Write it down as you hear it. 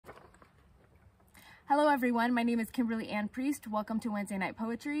Hello everyone, my name is Kimberly Ann Priest. Welcome to Wednesday Night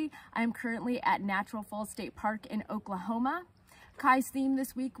Poetry. I am currently at Natural Falls State Park in Oklahoma. Kai's theme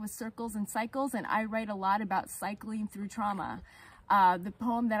this week was circles and cycles, and I write a lot about cycling through trauma. The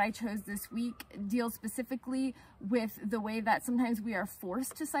poem that I chose this week deals specifically with the way that sometimes we are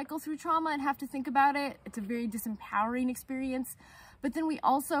forced to cycle through trauma and have to think about it. It's a very disempowering experience. But then we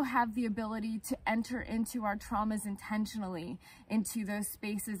also have the ability to enter into our traumas intentionally, into those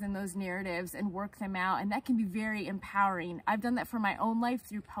spaces and those narratives and work them out. And that can be very empowering. I've done that for my own life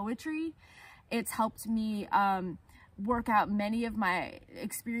through poetry. It's helped me work out many of my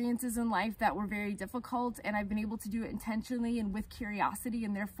experiences in life that were very difficult. And I've been able to do it intentionally and with curiosity.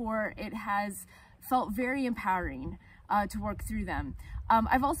 And therefore it has felt very empowering to work through them.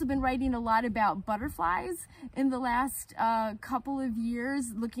 I've also been writing a lot about butterflies in the last couple of years,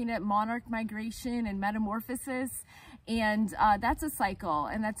 looking at monarch migration and metamorphosis, and that's a cycle,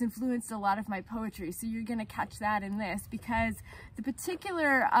 and that's influenced a lot of my poetry. So you're gonna catch that in this, because the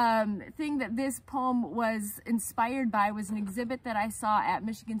particular thing that this poem was inspired by was an exhibit that I saw at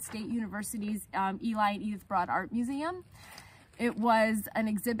Michigan State University's Eli and Edith Broad Art Museum. It was an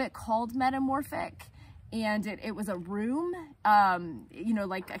exhibit called Metamorphic. And it was a room, you know,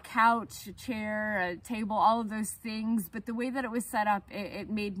 like a couch, a chair, a table, all of those things. But the way that it was set up, it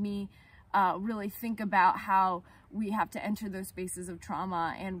made me really think about how we have to enter those spaces of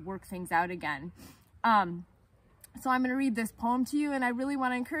trauma and work things out again. So I'm going to read this poem to you, and I really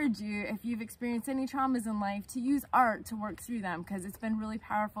want to encourage you, if you've experienced any traumas in life, to use art to work through them, because it's been really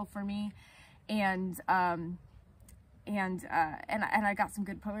powerful for me, and I got some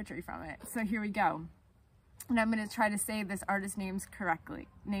good poetry from it. So here we go. And I'm going to try to say this artist's name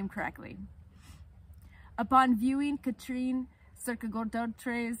correctly. Upon viewing Katrín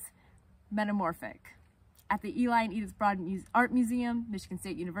Sigurdardóttir's Metamorphic at the Eli and Edith Broad Art Museum, Michigan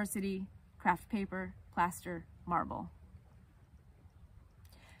State University, craft paper, plaster, marble.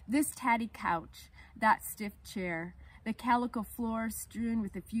 This tatty couch, that stiff chair, the calico floor strewn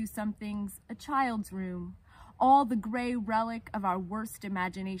with a few somethings, a child's room, all the gray relic of our worst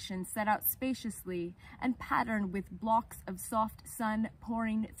imagination set out spaciously and patterned with blocks of soft sun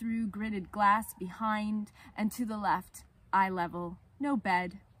pouring through gridded glass behind and to the left, eye level, no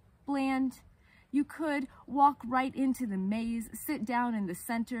bed, bland. You could walk right into the maze, sit down in the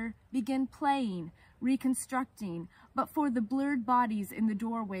center, begin playing, reconstructing, but for the blurred bodies in the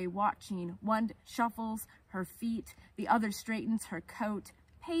doorway watching, one shuffles her feet, the other straightens her coat,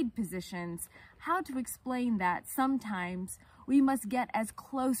 paid positions. How to explain that sometimes we must get as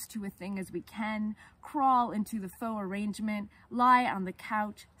close to a thing as we can, crawl into the faux arrangement, lie on the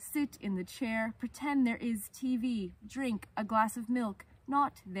couch, sit in the chair, pretend there is TV, drink a glass of milk,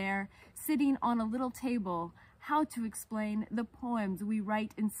 not there, sitting on a little table. How to explain the poems we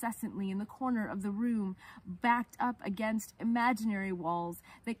write incessantly in the corner of the room, backed up against imaginary walls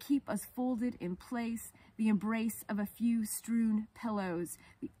that keep us folded in place, the embrace of a few strewn pillows,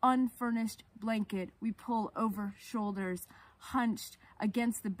 the unfurnished blanket we pull over shoulders, hunched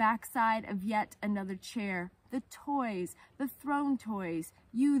against the backside of yet another chair, the toys, the thrown toys,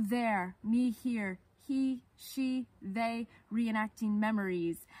 you there, me here, he, she, they, reenacting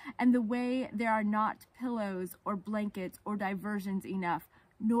memories, and the way there are not pillows or blankets or diversions enough,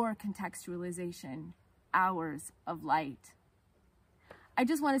 nor contextualization, hours of light. I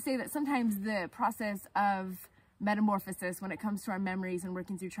just want to say that sometimes the process of metamorphosis when it comes to our memories and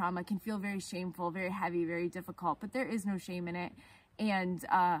working through trauma can feel very shameful, very heavy, very difficult, but there is no shame in it. And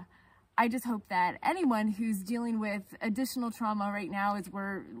I just hope that anyone who's dealing with additional trauma right now as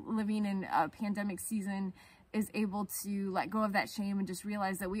we're living in a pandemic season is able to let go of that shame and just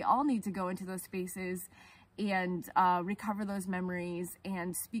realize that we all need to go into those spaces and recover those memories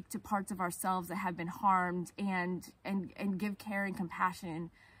and speak to parts of ourselves that have been harmed and give care and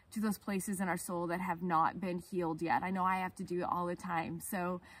compassion to those places in our soul that have not been healed yet. I know I have to do it all the time.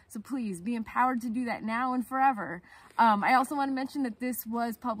 So please be empowered to do that now and forever. I also want to mention that this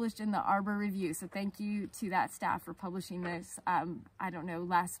was published in the Arbor Review. So thank you to that staff for publishing this, I don't know,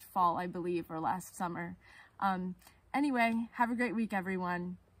 last fall, I believe, or last summer. Anyway, have a great week,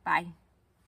 everyone. Bye.